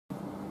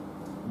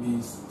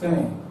base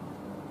 10.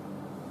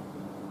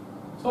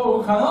 So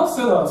we can now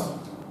say that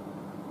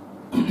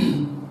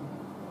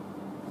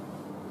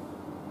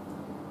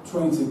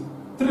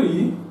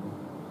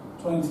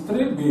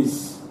 23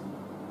 base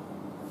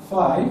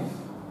 5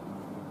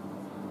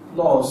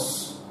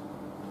 plus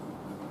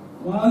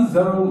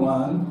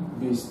 101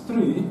 base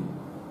 3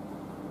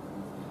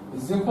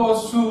 is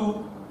equals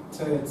to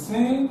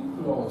 13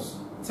 plus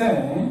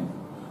 10,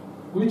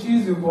 which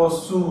is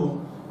equals to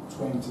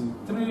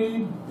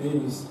 23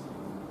 base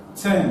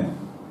 10.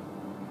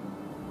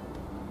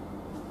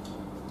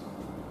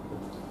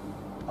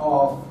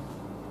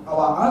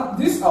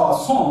 Our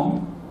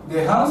sum, the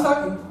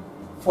answer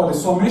for the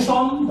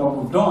summation that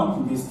we've done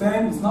in base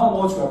 10 is now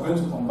what we are going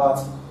to convert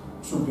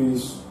to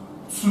base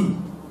 2.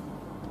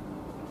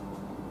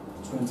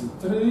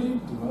 23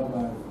 divided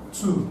by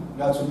 2.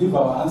 We have to leave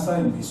our answer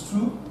in base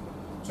 2.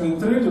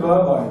 23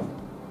 divided by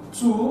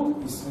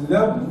 2 is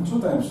 11.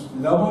 2 times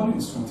 11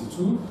 is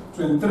 22.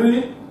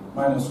 23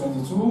 minus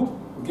 22 will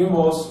give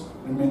us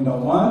remainder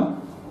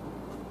 1.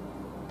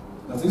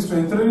 That is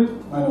 23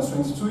 minus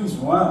 22 is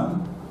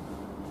 1,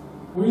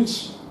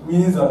 which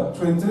means that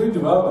 23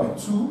 divided by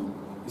 2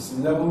 is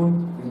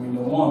 11,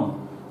 remainder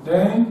 1.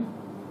 Then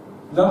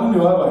 11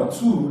 divided by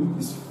 2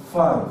 is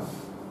 5.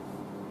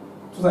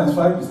 2 times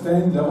 5 is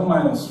 10. 11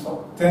 minus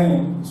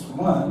 10 is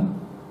 1.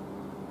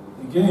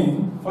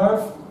 Again,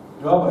 5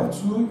 divided by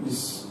 2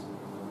 is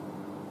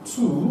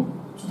 2.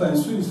 2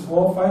 times 2 is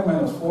 4. 5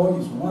 minus 4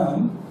 is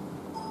 1.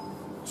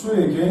 2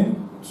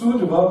 again. 2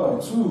 divided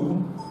by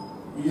 2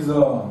 is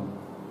 1.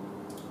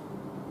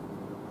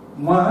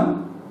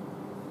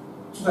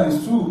 2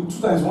 times 2. 2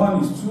 times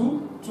 1 is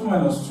 2. 2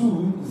 minus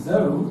 2 is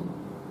 0.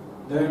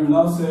 Then we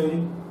now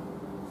say,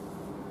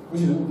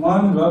 which is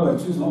 1 divided by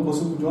 2 is not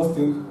possible. Just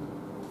take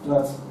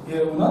that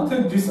here. We now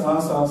take these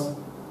answers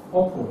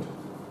upward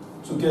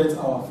to get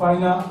our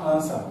final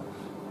answer.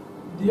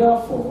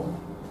 Therefore,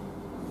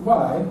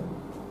 y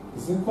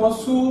is equal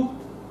to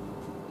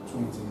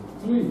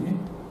 23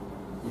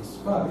 is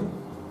 5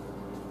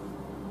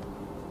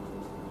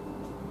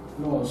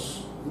 plus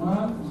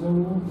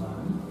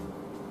 101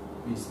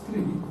 is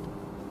 3,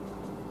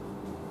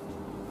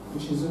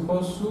 which is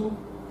equal to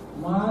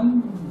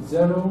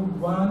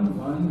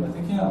 1011. We are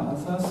taking our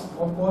answers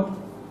upward,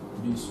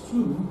 base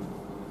 2.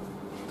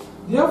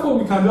 Therefore,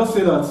 we can just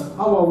say that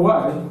our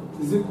y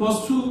is equal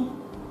to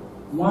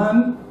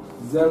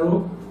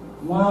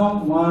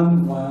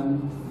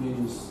 10111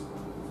 base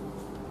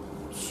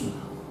 2,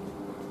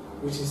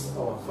 which is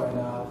our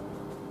final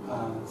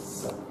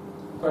answer.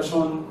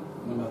 Question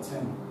number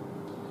 10.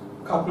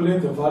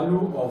 Calculate the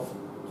value of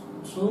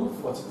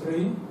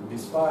 243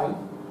 base 5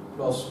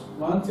 plus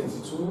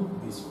 132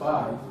 base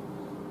 5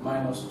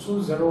 minus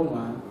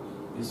 201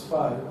 base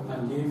 5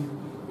 and leave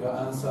your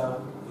answer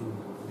in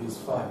base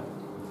 5.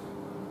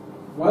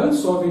 While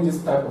solving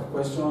this type of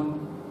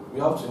question, we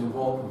have to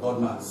involve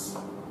BODMAS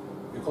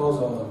because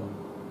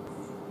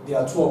there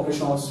are two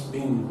operations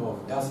being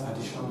involved. That's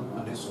addition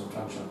and then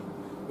subtraction,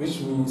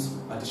 which means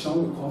addition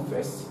will come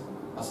first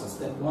as a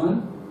step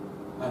 1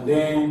 and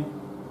then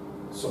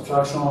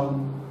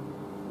subtraction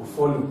will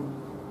follow.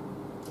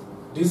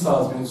 This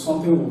has been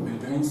something we've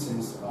been doing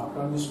since our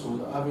primary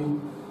school, having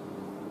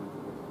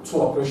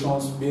two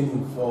operations being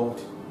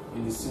involved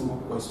in a single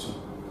question.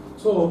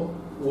 So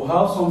we'll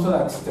have something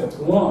like step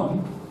 1,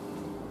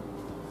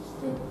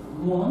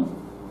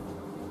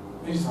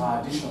 which is our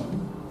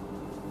addition.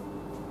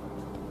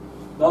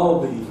 That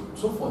will be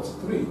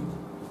 243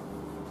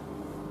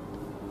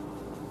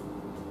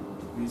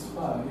 base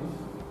 5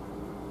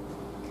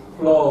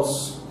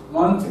 plus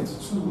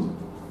 132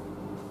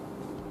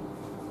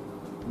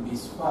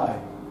 base 5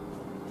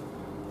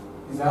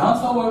 is the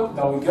answer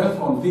that we get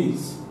from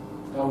this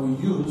that we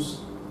use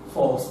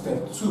for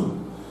step 2.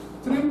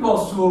 3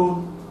 plus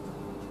 2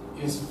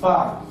 is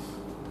 5.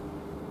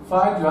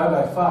 5 divided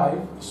by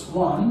 5 is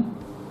 1.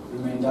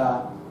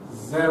 Remainder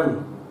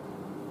 0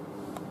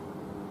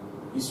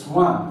 is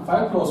 1.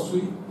 3 plus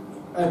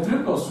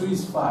 2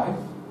 is 5.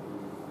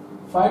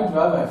 5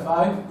 divided by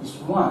 5 is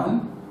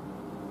 1.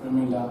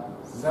 Remainder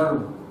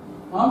 0.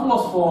 1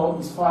 plus 4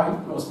 is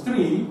 5 plus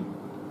 3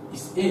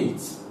 is 8.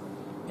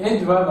 8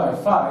 divided by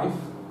 5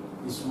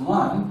 is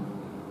 1.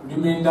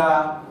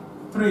 Remainder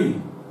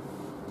 3.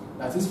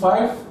 That is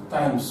 5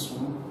 times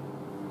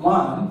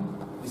 1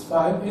 is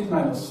 5. 8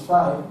 minus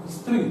 5 is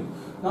 3.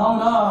 Now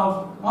we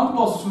have 1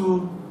 plus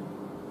 2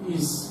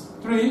 is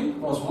 3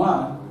 plus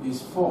 1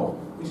 is 4,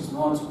 which is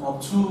not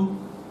up to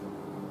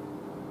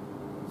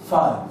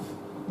 5.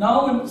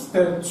 Now in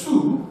step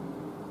 2,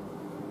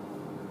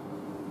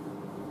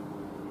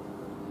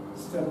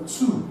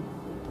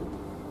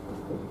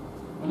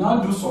 we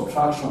now do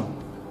subtraction,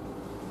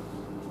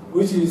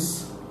 which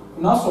is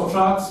we now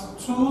subtract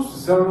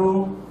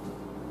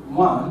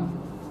 201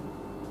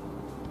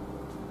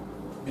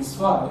 base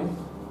 5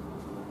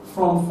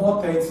 from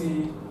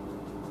 430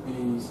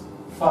 base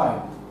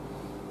 5.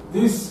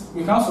 This,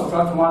 we can't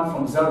subtract 1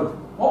 from 0.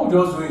 What we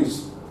just do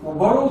is we'll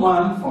borrow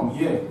 1 from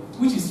here,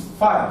 which is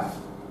 5.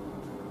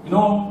 You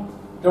know,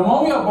 The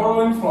one we are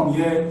borrowing from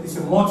here is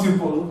a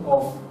multiple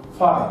of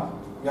 5.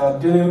 We are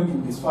dealing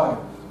in this 5.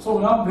 So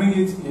we now bring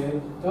it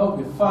here. That will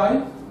be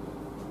 5.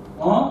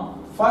 5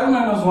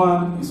 minus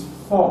 1 is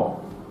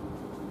 4.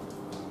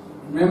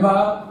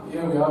 Remember,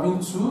 here we are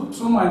having 2.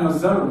 2 minus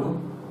 0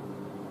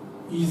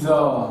 is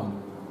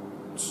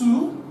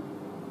 2.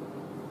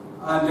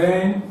 And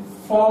then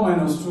 4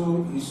 minus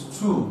 2 is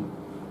 2.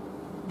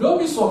 Don't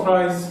be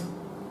surprised.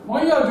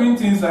 When you are doing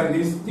things like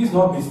this is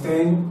not base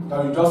 10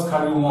 that you just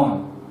carry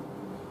 1.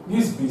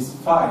 This is base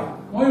 5.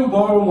 When you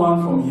borrow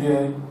 1 from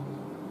here,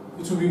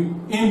 it will be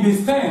in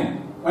base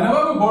 10.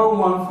 Whenever we borrow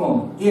 1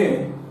 from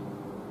here,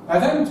 by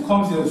the time it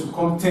comes here, it will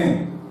come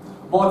 10.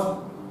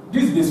 But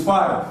this is base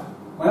 5.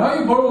 Whenever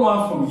you borrow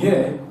 1 from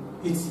here,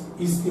 it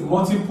is a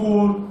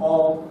multiple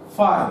of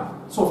 5.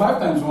 So 5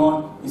 times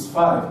 1 is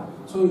 5.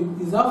 So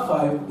is that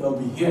 5 that will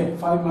be here?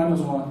 5 minus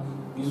 1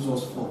 gives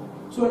us 4.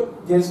 So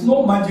there's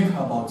no magic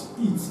about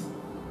it.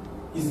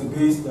 It's the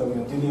base that we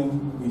are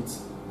dealing with.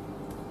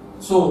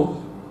 So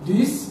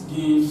this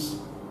gives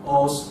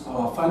us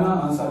our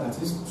final answer,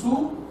 that is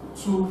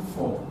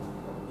 224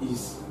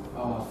 is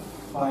our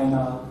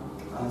final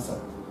answer.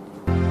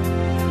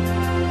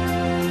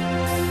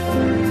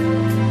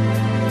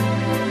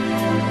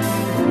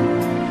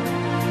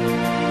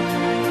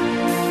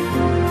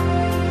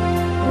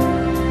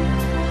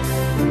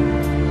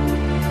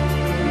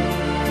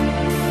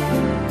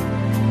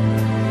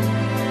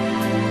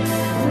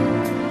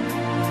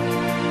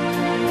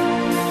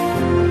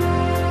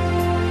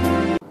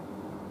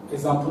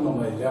 Example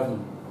number 11.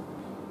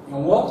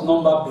 In what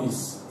number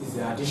base is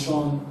the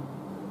addition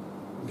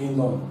being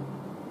done?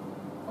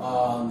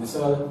 They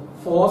said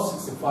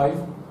 465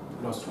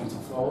 plus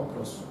 24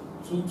 plus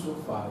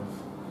 225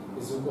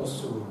 is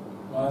equals to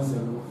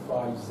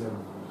 1050.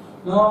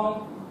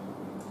 Now,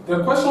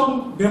 the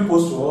question being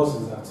posed to us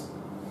is that,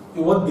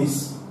 in what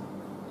base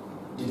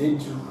did they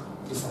do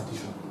this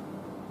addition?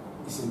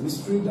 It's a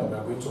mystery that we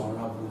are going to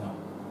unravel now.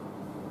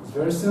 It's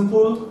very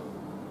simple.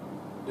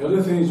 The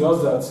only thing is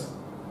just that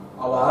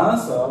our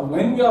answer,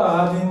 when we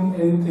are adding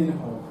anything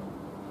up,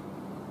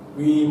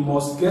 we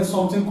must get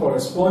something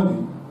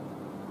corresponding.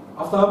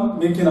 After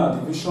making our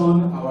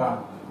division,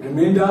 our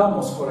remainder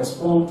must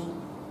correspond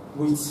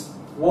with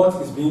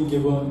what is being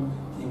given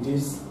in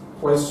this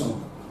question.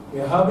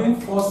 We are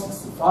having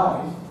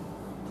 465.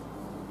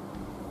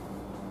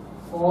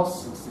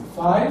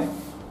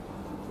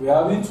 We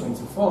are having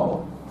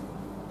 24.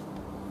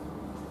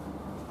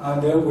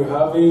 And then we're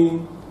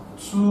having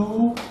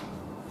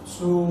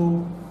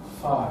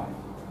 225.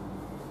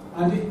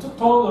 And it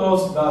told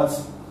us that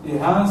the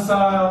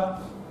answer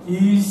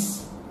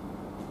is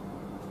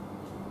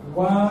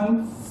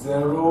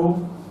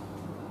 1050.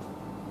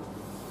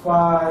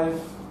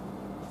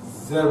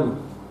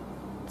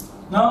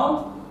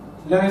 Now,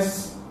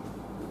 let's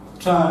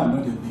try and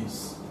know the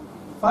base.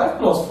 5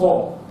 plus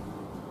 4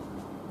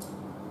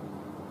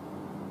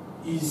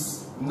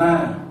 is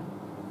 9.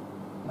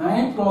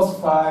 9 plus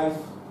 5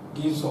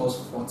 gives us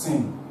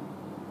 14.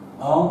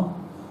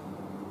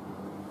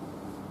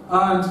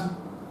 And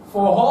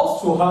for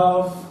us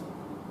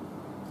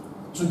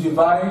to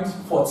divide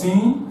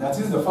 14, that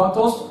is the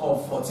factors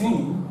of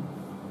 14,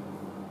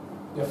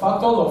 the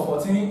factors of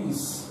 14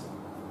 is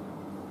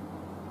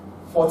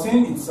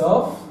 14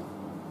 itself,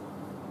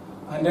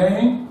 and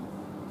then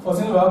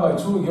 14 divided by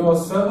 2 will give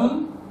us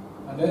 7,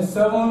 and then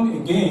 7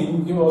 again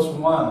will give us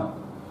 1.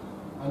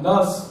 And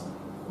that's,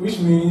 which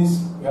means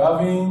we're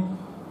having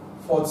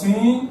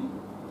 14,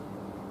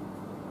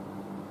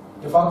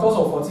 the factors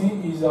of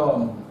 14 is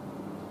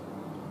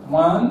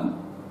 1,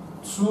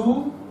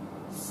 2,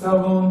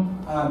 7,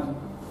 and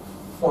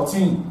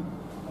 14.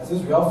 That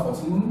is, we have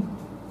 14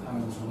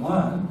 times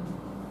 1,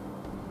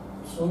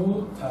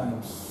 2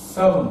 times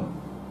 7.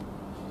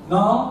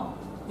 Now,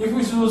 if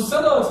we should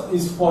say that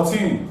it's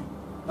 14,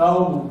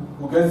 now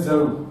we'll get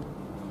 0.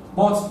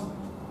 But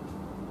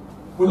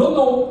we don't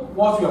know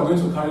what we are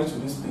going to carry to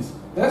this place.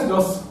 Let's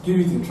just give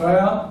it a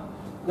trial.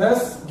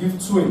 Let's give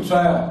 2 a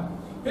trial.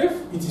 If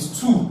it is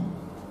 2,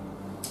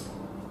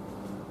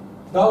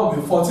 that will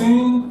be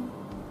 14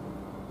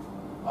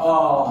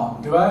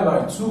 divided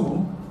by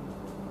 2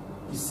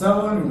 is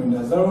 7,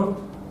 remainder 0.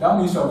 That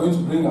means we are going to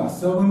bring our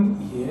 7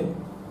 here.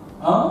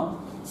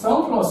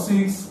 7 plus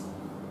 6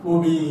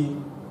 will be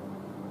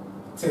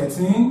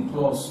 13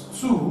 plus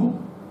 2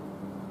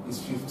 is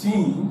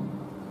 15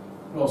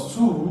 plus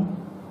 2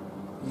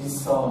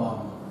 is 7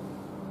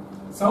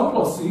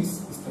 plus 6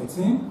 is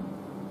 13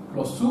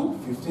 plus 2,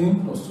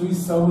 15 plus 2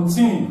 is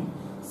 17.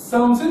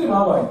 17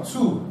 divided by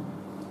 2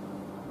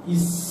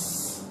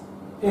 is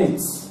 8,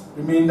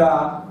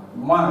 remainder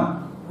 1,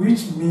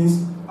 which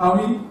means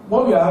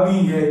what we are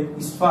having here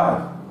is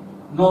 5,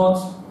 not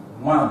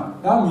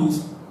 1. That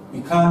means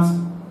we can't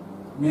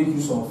make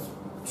use of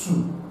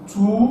 2.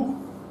 2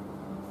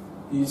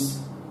 is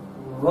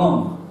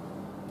wrong.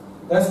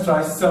 Let's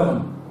try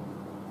 7.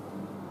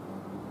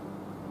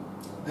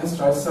 Let's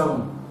try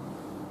 7.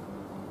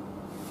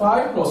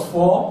 5 plus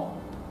 4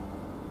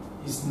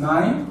 is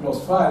 9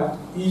 plus 5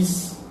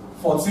 is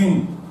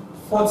 14.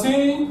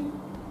 14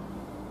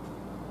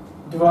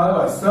 divided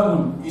by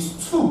 7 is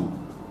 2.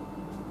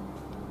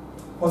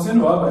 14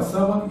 divided by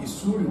 7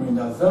 is 2,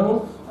 remainder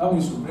 0. That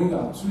means we bring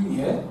our 2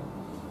 here.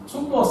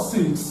 2 plus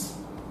 6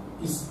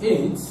 is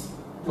 8,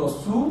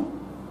 plus 2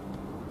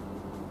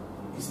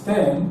 is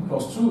 10,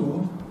 plus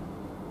 2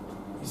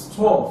 is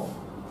 12.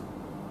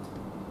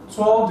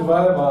 12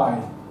 divided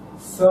by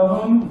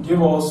 7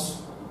 give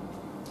us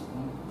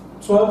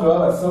 12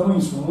 divided by 7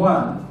 is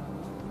 1.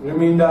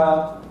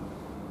 Remainder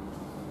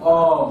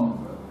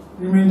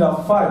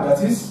 5.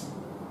 That is,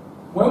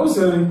 when we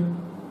say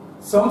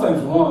 7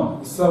 times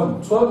 1 is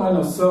 7. 12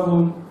 minus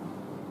 7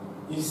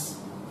 is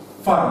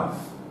 5.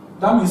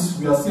 That means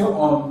we are still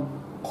on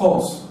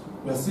course.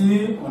 We are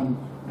still on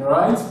the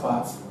right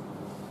path.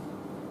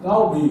 That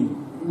will be,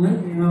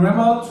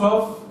 remember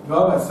 12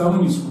 divided by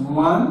 7 is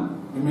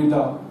 1,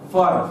 remainder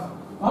 5.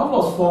 1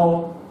 plus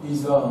 4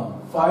 is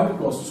 5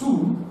 plus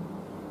 2.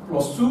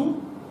 Plus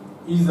 2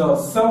 is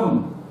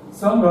 7.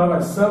 7 divided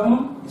by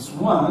 7 is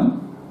 1.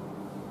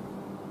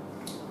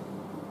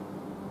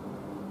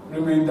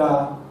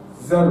 Remainder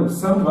 0.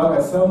 7 divided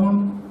by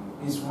 7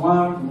 is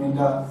 1.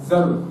 Remainder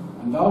 0.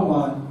 And that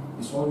one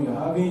is what we are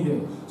having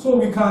here. So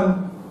we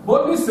can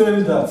boldly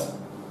say that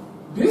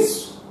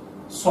this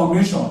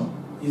summation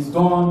is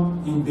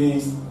done in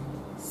base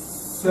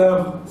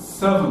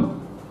 7,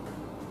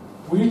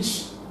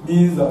 which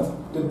means that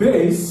the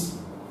base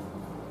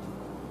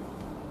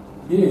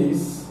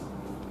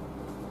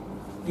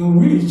in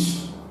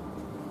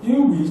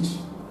which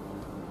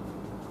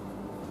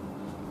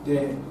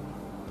the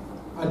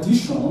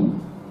addition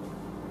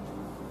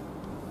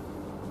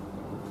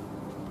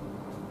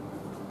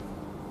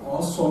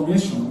or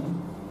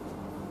summation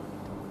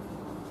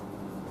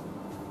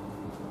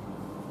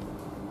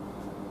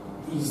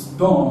is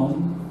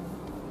done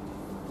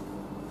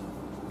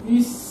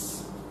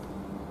is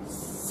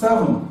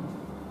 7.